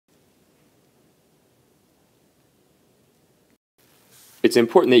it's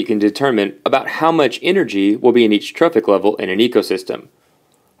important that you can determine about how much energy will be in each trophic level in an ecosystem.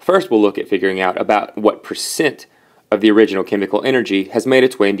 First, we'll look at figuring out about what percent of the original chemical energy has made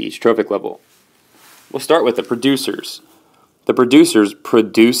its way into each trophic level. We'll start with the producers. The producers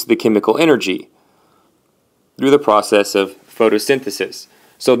produce the chemical energy through the process of photosynthesis.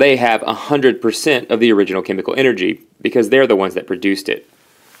 So they have 100% of the original chemical energy because they're the ones that produced it.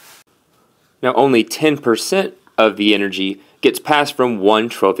 Now only 10% of the energy gets passed from one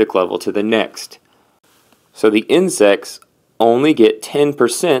trophic level to the next. So the insects only get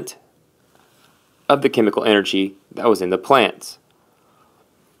 10% of the chemical energy that was in the plants.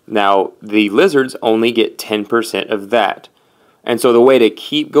 Now the lizards only get 10% of that. And so the way to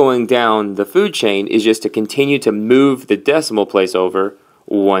keep going down the food chain is just to continue to move the decimal place over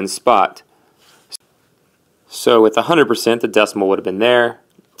one spot. So with 100%, the decimal would have been there.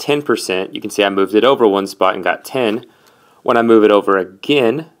 10%, you can see I moved it over one spot and got 10. When I move it over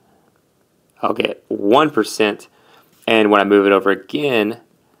again, I'll get 1%. And when I move it over again,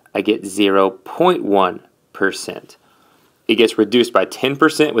 I get 0.1%. It gets reduced by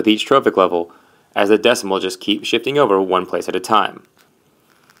 10% with each trophic level, as the decimal just keeps shifting over one place at a time.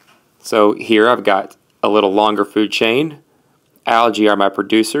 So here I've got a little longer food chain. Algae are my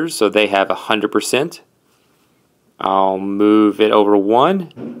producers, so they have 100%. I'll move it over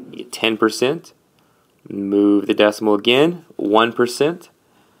 1, get 10%. Move the decimal again, 1%.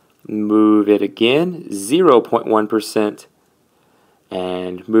 Move it again, 0.1%.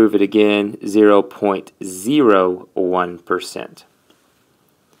 And move it again, 0.01%.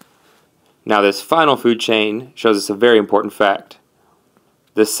 Now this final food chain shows us a very important fact.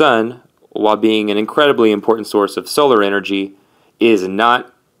 The sun, while being an incredibly important source of solar energy, is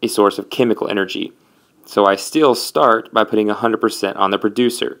not a source of chemical energy. So I still start by putting 100% on the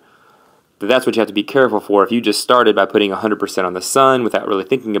producer. But that's what you have to be careful for. If you just started by putting 100% on the sun without really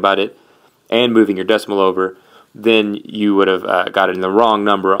thinking about it and moving your decimal over, then you would have gotten the wrong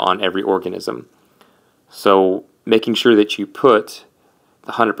number on every organism. So making sure that you put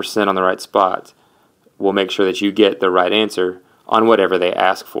the 100% on the right spot will make sure that you get the right answer on whatever they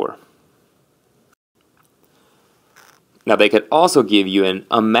ask for. Now they could also give you an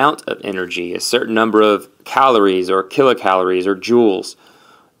amount of energy, a certain number of calories or kilocalories or joules,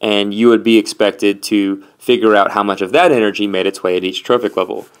 and you would be expected to figure out how much of that energy made its way at each trophic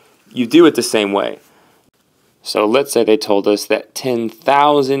level. You do it the same way. So let's say they told us that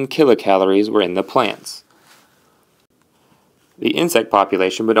 10,000 kilocalories were in the plants. The insect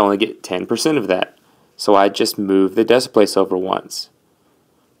population would only get 10% of that, so I just move the decimal place over once.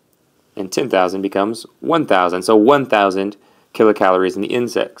 And 10,000 becomes 1,000, so 1,000 kilocalories in the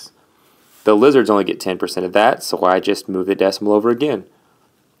insects. The lizards only get 10% of that, so I just move the decimal over again.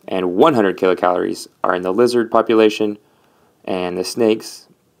 And 100 kilocalories are in the lizard population, and the snakes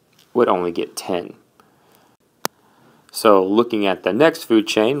would only get 10. So looking at the next food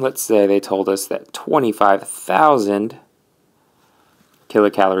chain, let's say they told us that 25,000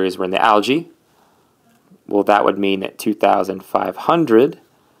 kilocalories were in the algae. Well, that would mean that 2,500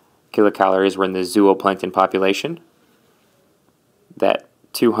 kilocalories were in the zooplankton population, that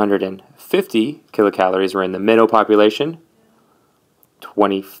 250 kilocalories were in the minnow population,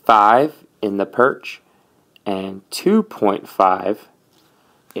 25 in the perch, and 2.5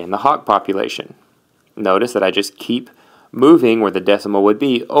 in the hawk population. Notice that I just keep moving where the decimal would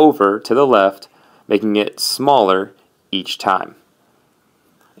be over to the left, making it smaller each time.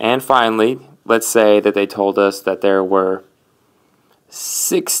 And finally, let's say that they told us that there were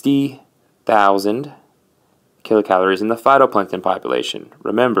 60,000 kilocalories in the phytoplankton population.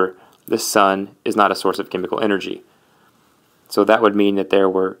 Remember, the sun is not a source of chemical energy. So that would mean that there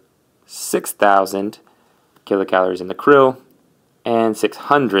were 6,000 kilocalories in the krill and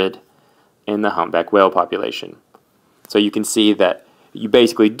 600 in the humpback whale population. So you can see that you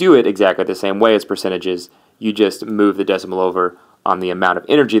basically do it exactly the same way as percentages. You just move the decimal over on the amount of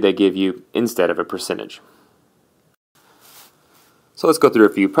energy they give you instead of a percentage. So let's go through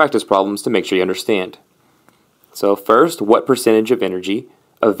a few practice problems to make sure you understand. So first, what percentage of energy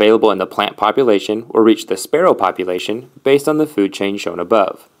available in the plant population will reach the sparrow population based on the food chain shown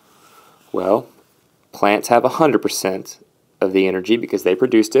above? Well, plants have 100% of the energy because they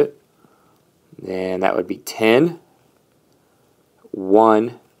produced it. And that would be 10,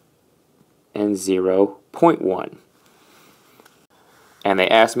 1, and 0.1. And they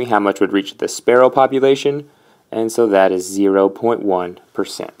asked me how much would reach the sparrow population, and so that is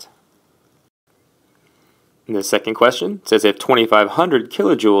 0.1%. And the second question says if 2,500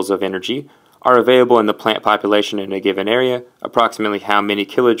 kilojoules of energy are available in the plant population in a given area, approximately how many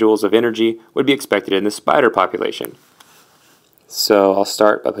kilojoules of energy would be expected in the spider population? So I'll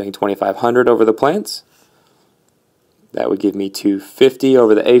start by putting 2,500 over the plants. That would give me 250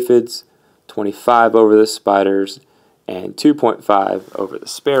 over the aphids, 25 over the spiders, and 2.5 over the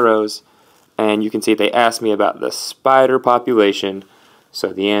sparrows. And you can see they asked me about the spider population,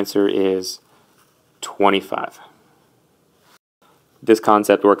 so the answer is 25. This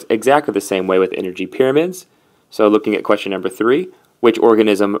concept works exactly the same way with energy pyramids. So looking at question number 3, which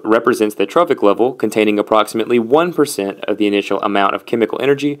organism represents the trophic level containing approximately 1% of the initial amount of chemical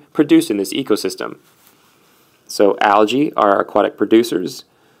energy produced in this ecosystem? So algae are our aquatic producers.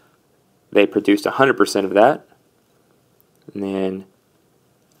 They produced 100% of that. And then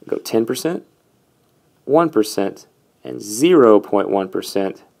go 10%, 1%, and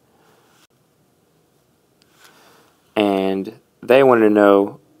 0.1%. And they wanted to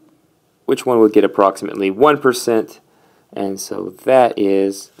know which one would get approximately 1%. And so that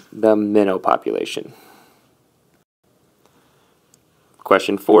is the minnow population.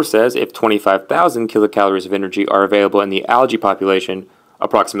 Question 4 says, if 25,000 kilocalories of energy are available in the algae population,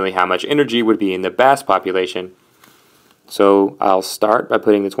 approximately how much energy would be in the bass population? So I'll start by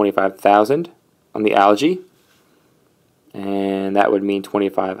putting the 25,000 on the algae, and that would mean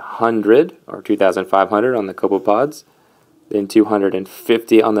 2,500 or 2,500 on the copepods, then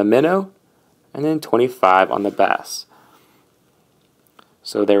 250 on the minnow, and then 25 on the bass.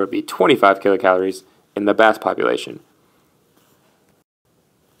 So there would be 25 kilocalories in the bass population.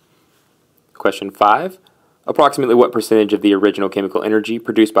 Question 5. Approximately what percentage of the original chemical energy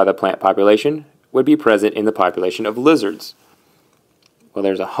produced by the plant population would be present in the population of lizards? Well,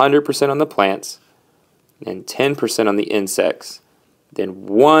 there's 100% on the plants, and 10% on the insects, then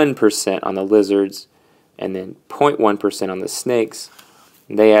 1% on the lizards, and then 0.1% on the snakes.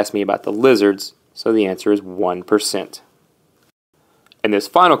 And they asked me about the lizards, so the answer is 1%. And this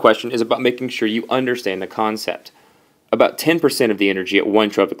final question is about making sure you understand the concept. About 10% of the energy at one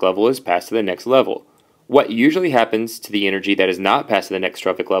trophic level is passed to the next level. What usually happens to the energy that is not passed to the next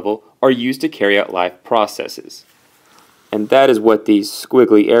trophic level are used to carry out life processes. And that is what these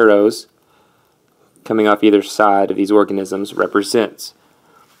squiggly arrows coming off either side of these organisms represents.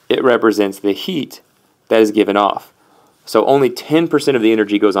 It represents the heat that is given off. So only 10% of the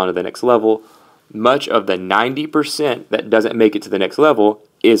energy goes on to the next level. Much of the 90% that doesn't make it to the next level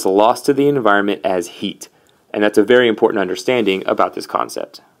is lost to the environment as heat. And that's a very important understanding about this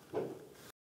concept.